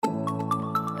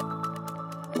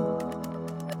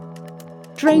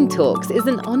Drone Talks is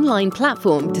an online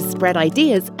platform to spread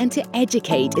ideas and to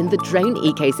educate in the drone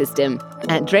ecosystem.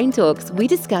 At Drone Talks, we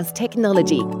discuss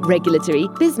technology, regulatory,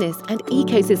 business, and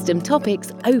ecosystem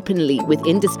topics openly with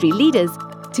industry leaders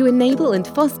to enable and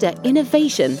foster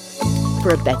innovation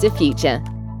for a better future.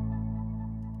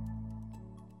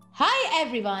 Hi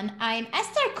everyone, I'm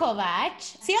Esther Kovac,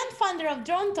 CEO and founder of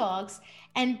Drone Talks,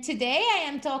 and today I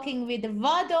am talking with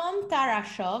Vadom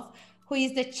Tarashov, who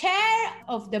is the chair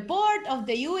of the board of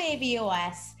the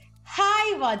UAVOS.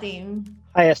 Hi Vadim.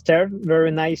 Hi Esther,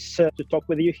 very nice to talk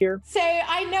with you here. So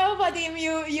I know Vadim,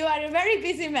 you are a very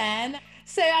busy man.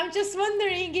 So I'm just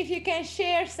wondering if you can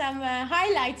share some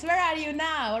highlights. Where are you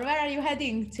now, or where are you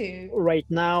heading to? Right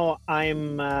now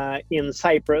I'm in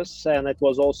Cyprus, and it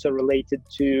was also related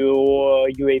to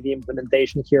UAV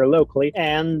implementation here locally.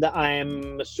 And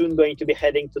I'm soon going to be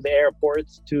heading to the airport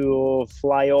to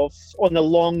fly off on a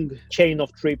long chain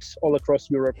of trips all across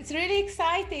Europe. It's really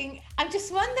exciting. I'm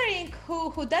just wondering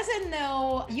who doesn't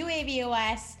know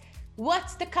UAVOS,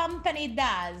 what the company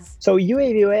does. So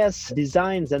UAVOS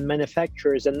designs and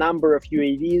manufactures a number of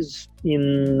UAVs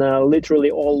in literally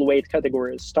all weight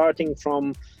categories, starting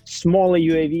from smaller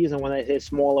UAVs. And when I say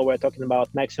smaller, we're talking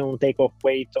about maximum takeoff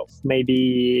weight of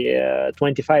maybe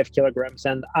 25 kilograms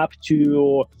and up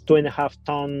to 2.5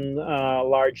 ton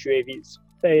large UAVs.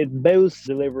 It both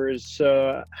delivers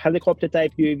helicopter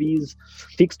type UAVs,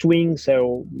 fixed wing,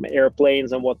 so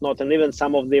airplanes and whatnot, and even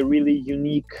some of the really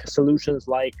unique solutions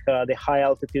like the high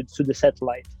altitude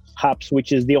pseudo-satellite hubs,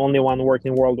 which is the only one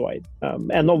working worldwide.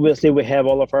 And obviously we have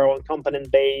all of our own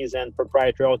component base and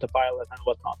proprietary autopilot and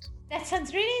whatnot. That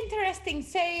sounds really interesting.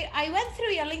 So I went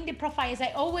through your LinkedIn profile, as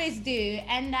I always do,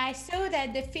 and I saw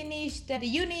that they finished the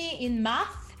uni in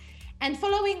math. And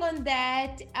following on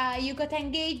that, you got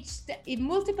engaged in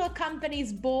multiple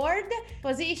companies' board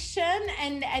position,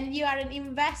 and you are an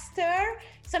investor.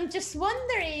 So I'm just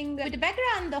wondering, with the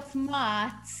background of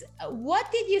maths, what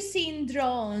did you see in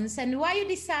drones and why you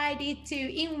decided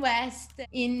to invest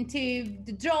into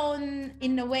the drone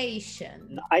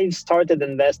innovation? I started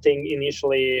investing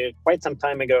initially quite some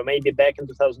time ago, maybe back in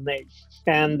 2008.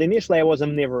 And initially I was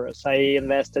omnivorous. I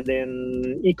invested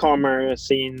in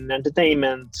e-commerce, in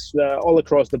entertainment, all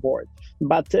across the board.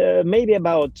 But maybe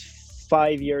about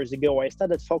 5 years ago, I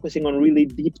started focusing on really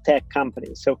deep tech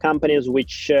companies. So companies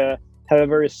which have a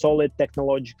very solid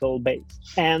technological base.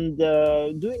 And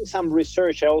doing some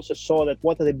research, I also saw that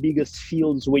what are the biggest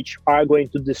fields which are going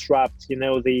to disrupt,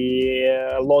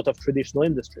 a lot of traditional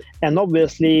industry. And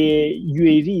obviously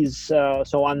UAVs,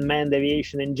 so unmanned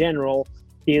aviation in general,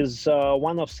 is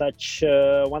one of such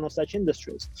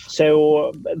industries.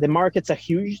 So the markets are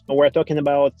huge. We're talking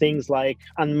about things like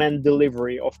unmanned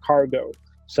delivery of cargo,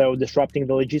 so disrupting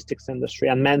the logistics industry,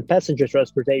 unmanned passenger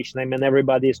transportation. I mean,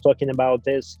 everybody is talking about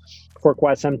this for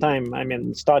quite some time. I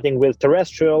mean, starting with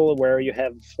terrestrial, where you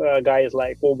have guys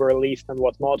like Uber, Lyft, and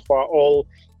whatnot, who are all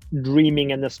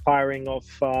dreaming and aspiring of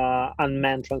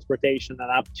unmanned transportation,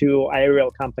 and up to aerial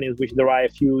companies, which there are a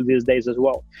few these days as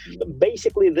well.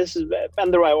 Basically, this is,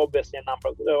 and there are obviously a number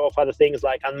of other things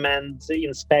like unmanned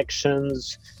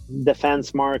inspections,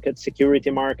 defense markets, security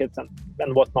markets,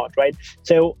 and whatnot, right?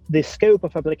 So the scope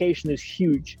of application is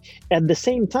huge. At the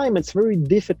same time, it's very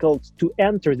difficult to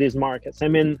enter these markets. I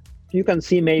mean, you can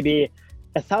see maybe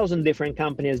 1,000 different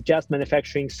companies just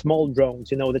manufacturing small drones,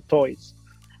 the toys.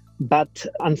 But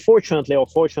unfortunately, or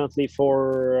fortunately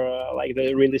for like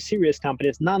the really serious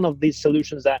companies, none of these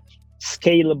solutions are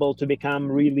scalable to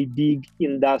become really big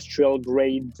industrial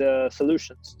grade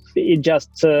solutions. It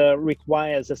just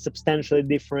requires a substantially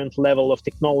different level of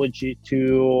technology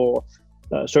to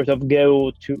sort of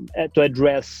go to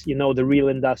address, the real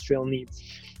industrial needs.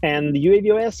 And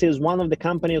UAVOS is one of the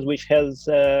companies which has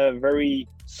very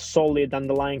solid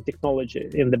underlying technology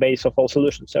in the base of all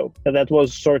solutions. So that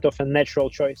was sort of a natural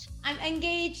choice. I'm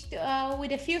engaged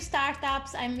with a few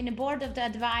startups. I'm in a board of the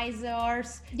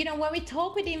advisors. When we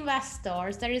talk with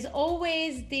investors, there is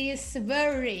always this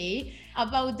worry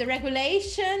about the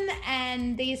regulation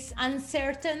and this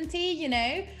uncertainty,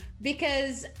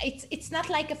 because it's not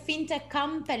like a fintech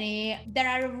company. There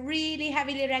are a really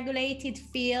heavily regulated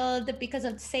field because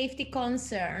of safety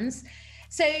concerns.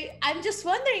 So I'm just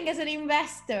wondering, as an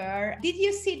investor, did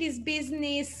you see this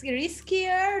business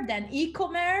riskier than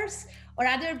e-commerce or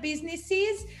other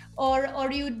businesses, or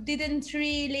you didn't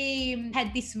really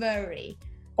had this worry?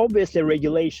 obviously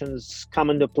regulations come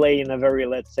into play in a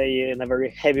very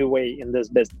heavy way in this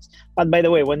business. But by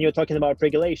the way, when you're talking about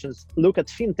regulations, look at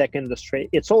fintech industry.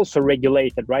 It's also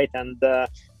regulated, right? And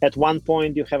at one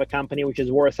point you have a company which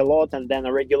is worth a lot, and then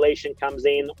a regulation comes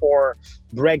in, or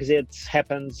Brexit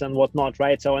happens and whatnot,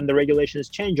 right? So, and the regulations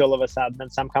change all of a sudden,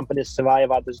 and some companies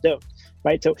survive, others don't,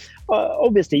 right? So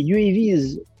obviously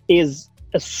UAVs is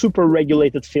a super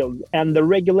regulated field, and the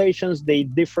regulations, they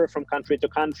differ from country to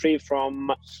country, from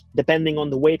depending on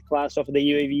the weight class of the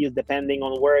UAVs, depending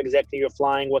on where exactly you're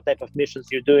flying, what type of missions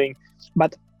you're doing.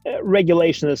 But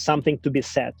regulation is something to be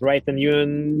set, right? And you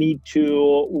need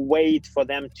to wait for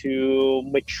them to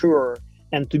mature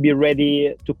and to be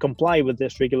ready to comply with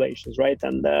these regulations, right?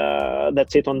 And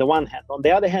that's it on the one hand. On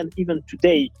the other hand, even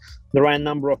today, there are a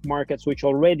number of markets which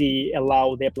already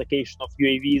allow the application of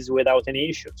UAVs without any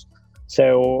issues.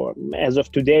 So as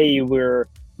of today, we're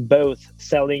both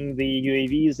selling the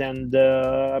UAVs and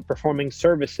performing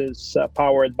services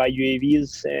powered by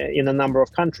UAVs in a number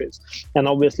of countries, and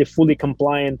obviously fully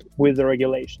compliant with the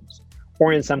regulations.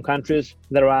 Or in some countries,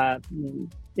 there are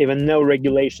even no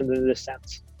regulations in this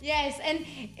sense. Yes, and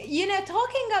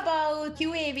talking about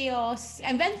UAVs,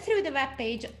 I went through the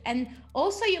webpage, and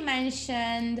also you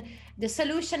mentioned the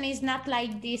solution is not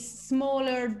like these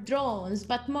smaller drones,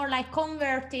 but more like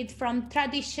converted from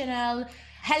traditional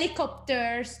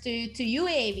helicopters to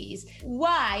UAVs.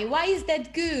 Why? Why is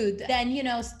that good?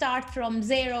 Then, start from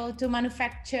zero to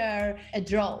manufacture a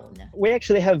drone. We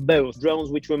actually have both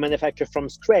drones, which we manufacture from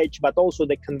scratch, but also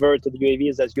the converted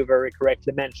UAVs, as you very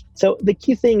correctly mentioned. So the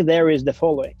key thing there is the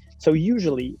following. So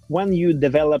usually when you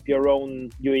develop your own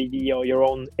UAV or your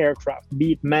own aircraft,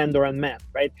 be it manned or unmanned,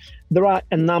 right, there are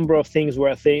a number of things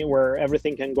where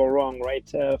everything can go wrong, right?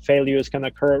 Failures can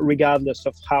occur regardless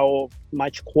of how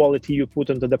much quality you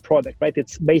put into the product, right?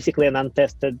 It's basically an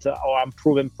untested or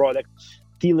unproven product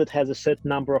till it has a certain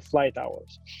number of flight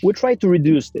hours. We try to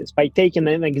reduce this by taking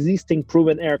an existing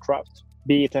proven aircraft,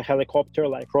 be it a helicopter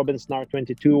like Robinson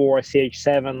R-22 or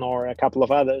CH-7 or a couple of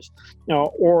others,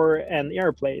 or an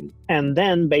airplane. And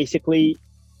then basically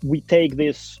we take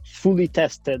this fully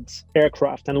tested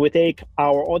aircraft and we take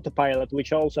our autopilot,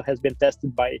 which also has been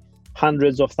tested by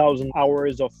hundreds of thousand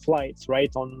hours of flights,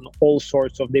 right, on all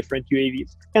sorts of different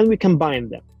UAVs, and we combine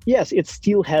them. Yes, it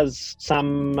still has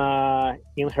some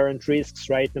inherent risks,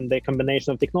 right, in the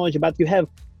combination of technology, but you have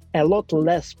a lot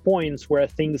less points where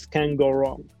things can go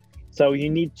wrong. So you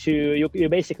need to, you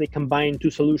basically combine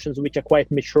two solutions which are quite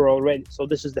mature already. So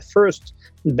this is the first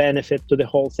benefit to the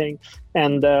whole thing.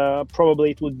 And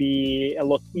probably it would be a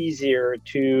lot easier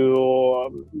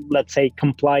to, let's say,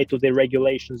 comply to the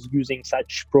regulations using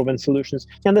such proven solutions.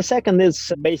 And the second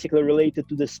is basically related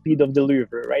to the speed of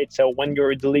delivery, right? So when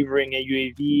you're delivering a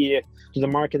UAV to the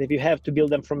market, if you have to build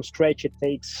them from scratch, it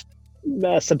takes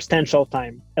substantial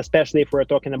time, especially if we're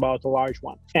talking about a large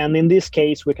one. And in this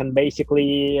case, we can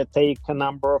basically take a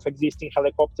number of existing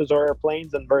helicopters or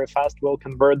airplanes and very fast we'll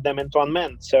convert them into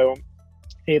unmanned. So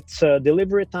it's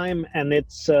delivery time and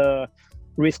it's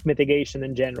risk mitigation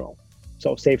in general.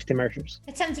 So safety measures.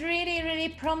 It sounds really, really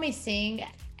promising.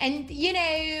 And,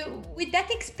 with that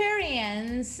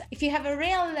experience, if you have a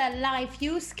real life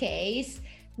use case,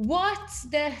 what's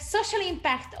the social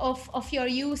impact of your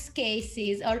use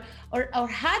cases, or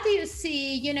how do you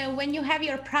see, when you have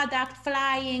your product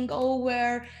flying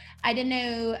over, I don't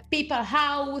know, people's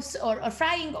house or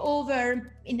flying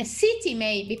over in a city,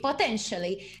 maybe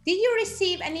potentially? Did you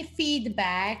receive any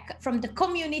feedback from the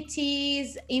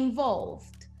communities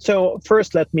involved? So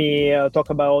first, let me talk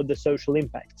about the social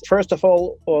impact. First of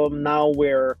all, now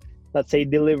we're, let's say,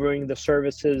 delivering the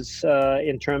services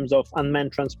in terms of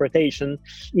unmanned transportation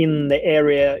in the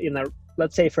area, in a,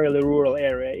 let's say, fairly rural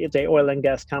area. It's an oil and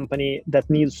gas company that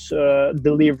needs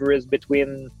deliveries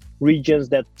between regions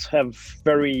that have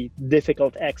very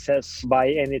difficult access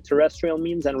by any terrestrial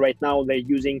means. And right now they're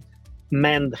using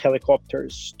manned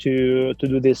helicopters to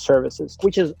do these services,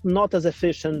 which is not as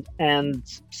efficient and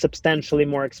substantially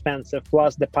more expensive.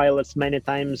 Plus, the pilots many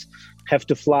times have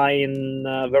to fly in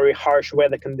very harsh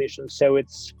weather conditions, so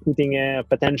it's putting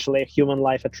potentially a human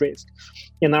life at risk.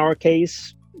 In our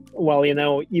case, well,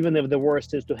 even if the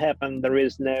worst is to happen, there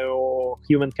is no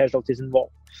human casualties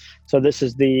involved. So this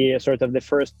is the sort of the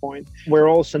first point. We're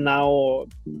also now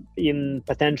in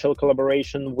potential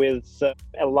collaboration with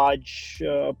a large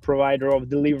provider of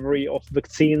delivery of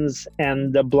vaccines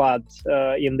and blood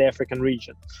in the African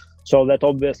region. So that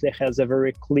obviously has a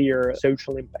very clear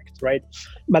social impact, right?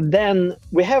 But then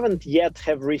we haven't yet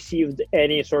have received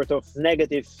any sort of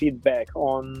negative feedback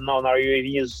on our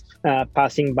UAVs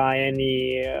passing by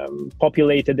any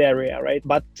populated area, right?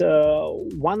 But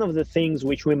one of the things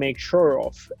which we make sure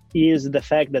of is the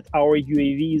fact that our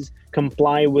UAVs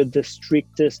comply with the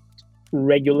strictest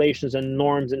regulations and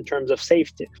norms in terms of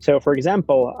safety. So, for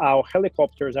example, our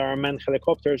helicopters, our manned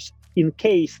helicopters, in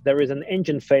case there is an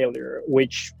engine failure,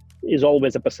 which is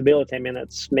always a possibility. I mean,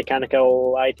 it's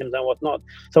mechanical items and whatnot.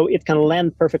 So it can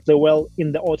land perfectly well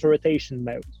in the auto rotation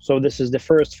mode. So this is the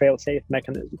first fail-safe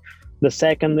mechanism. The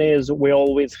second is we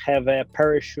always have a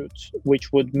parachute,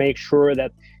 which would make sure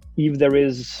that if there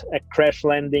is a crash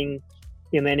landing,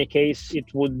 in any case, it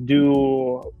would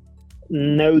do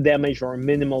no damage or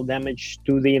minimal damage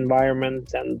to the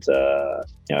environment and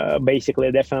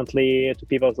basically definitely to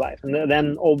people's life. And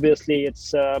then obviously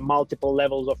it's multiple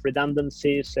levels of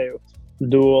redundancy, so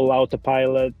dual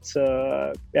autopilot,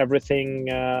 everything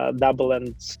double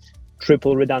and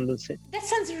triple redundancy. That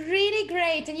sounds really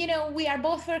great. And we are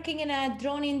both working in a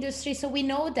drone industry, so we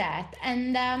know that.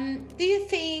 And do you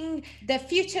think the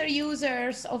future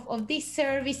users of these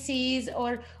services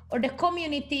or the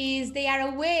communities, they are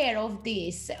aware of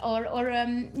this? Or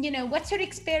what's your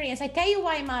experience? I tell you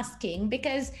why I'm asking,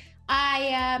 because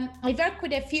I work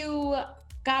with a few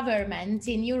governments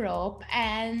in Europe,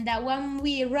 and when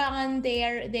we run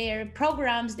their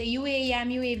programs, the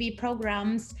UAM, UAV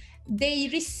programs, they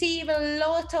receive a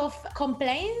lot of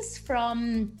complaints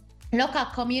from local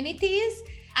communities.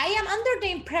 I am under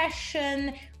the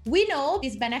impression we know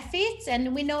these benefits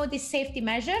and we know these safety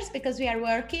measures because we are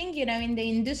working, in the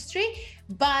industry,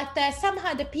 but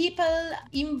somehow the people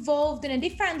involved in a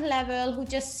different level who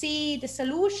just see the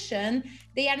solution,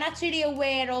 they are not really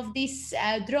aware of this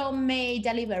drone may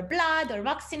deliver blood or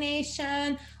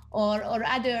vaccination or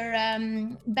other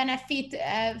benefit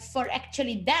for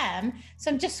actually them. So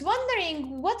I'm just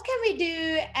wondering, what can we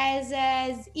do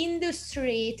as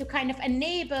industry to kind of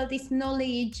enable this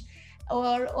knowledge?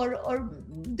 Or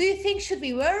do you think should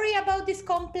we worry about these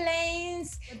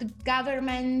complaints the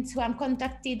government who I'm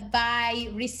contacted by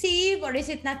receive, or is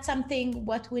it not something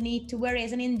what we need to worry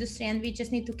as an industry and we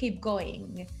just need to keep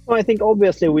going? Well, I think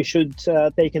obviously we should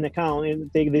take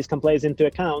these complaints into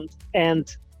account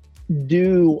and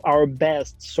do our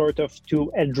best sort of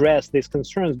to address these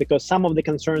concerns, because some of the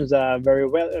concerns are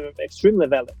extremely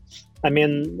valid. I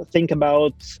mean, think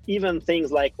about even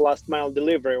things like last mile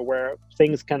delivery, where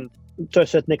things can to a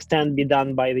certain extent be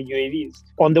done by the UAVs.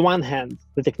 On the one hand,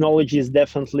 the technology is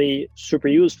definitely super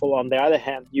useful. On the other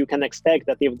hand, you can expect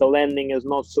that if the landing is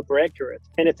not super accurate,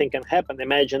 anything can happen.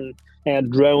 Imagine a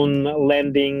drone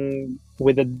landing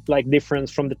with a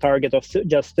difference from the target of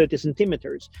just 30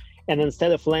 centimeters. And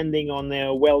instead of landing on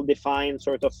a well-defined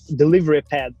sort of delivery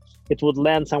pad, it would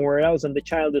land somewhere else and the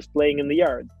child is playing in the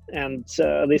yard. And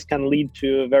this can lead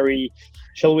to very,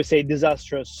 shall we say,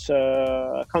 disastrous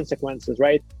consequences,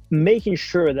 right? Making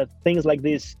sure that things like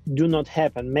this do not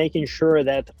happen, making sure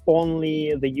that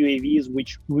only the UAVs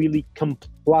which really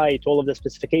comply to all of the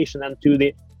specification and to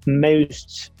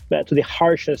the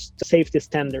harshest safety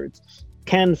standards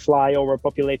can fly over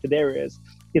populated areas.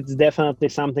 It's definitely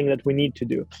something that we need to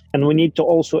do. And we need to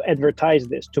also advertise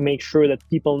this to make sure that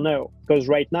people know. Because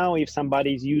right now, if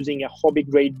somebody is using a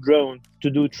hobby-grade drone to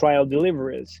do trial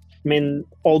deliveries, I mean,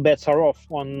 all bets are off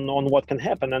on what can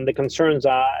happen, and the concerns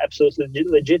are absolutely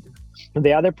legitimate. And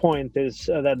the other point is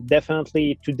that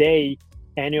definitely today,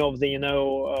 any of the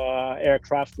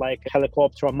aircraft like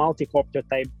helicopter or multi-copter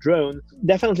type drone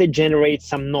definitely generates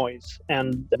some noise,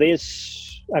 and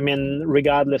this, I mean,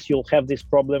 regardless, you'll have this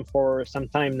problem for some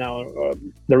time now.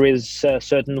 There is a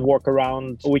certain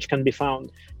workaround which can be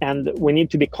found. And we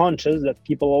need to be conscious that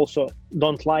people also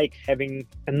don't like having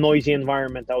a noisy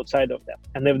environment outside of them.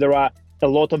 And if there are a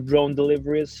lot of drone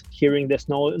deliveries, hearing this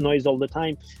noise all the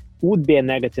time would be a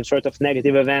negative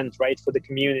event, right, for the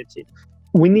community.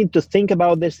 We need to think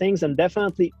about these things and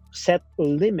definitely set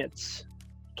limits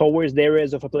towards the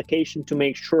areas of application to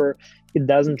make sure it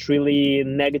doesn't really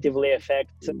negatively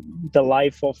affect the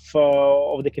life of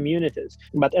the communities.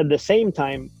 But at the same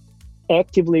time,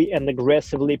 actively and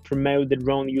aggressively promote the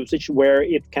drone usage where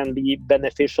it can be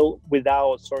beneficial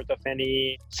without sort of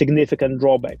any significant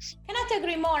drawbacks. Cannot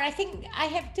agree more. I think I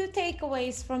have two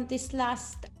takeaways from this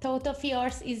last thought of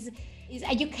yours is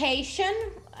education.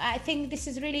 I think this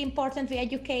is really important. We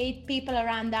educate people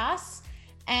around us.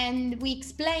 and we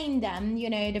explain them,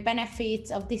 the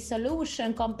benefits of this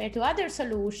solution compared to other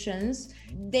solutions,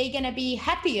 they're going to be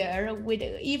happier with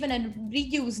even a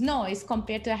reduced noise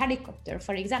compared to a helicopter,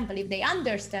 for example, if they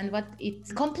understand what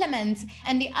it complements.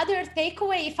 And the other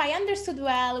takeaway, if I understood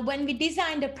well, when we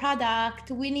design the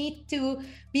product, we need to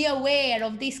be aware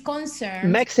of these concerns.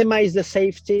 Maximize the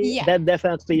safety. Yeah. That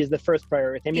definitely is the first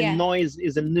priority. I mean, noise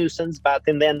is a nuisance, but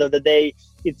in the end of the day,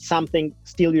 it's something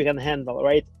still you can handle,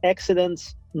 right?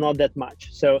 Accidents, not that much.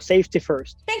 So safety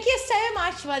first. Thank you so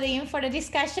much, Vadim, for the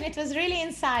discussion. It was really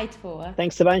insightful.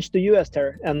 Thanks a bunch to you,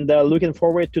 Esther. And looking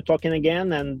forward to talking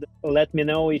again. And let me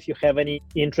know if you have any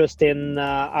interest in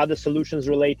other solutions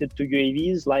related to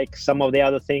UAVs, like some of the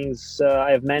other things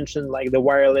I've mentioned, like the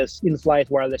wireless in-flight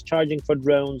wireless charging for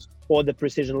drones or the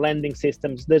precision landing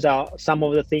systems. These are some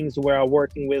of the things we are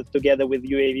working with together with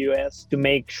UAV US to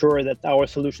make sure that our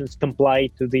solutions comply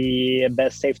to the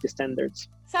best safety standards.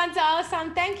 Sounds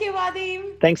awesome. Thank you,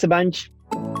 Vadim. Thanks a bunch.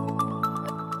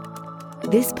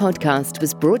 This podcast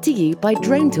was brought to you by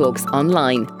Drone Talks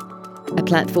Online, a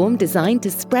platform designed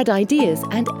to spread ideas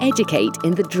and educate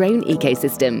in the drone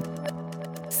ecosystem.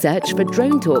 Search for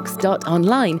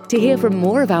dronetalks.online to hear from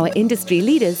more of our industry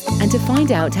leaders and to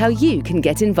find out how you can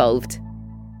get involved.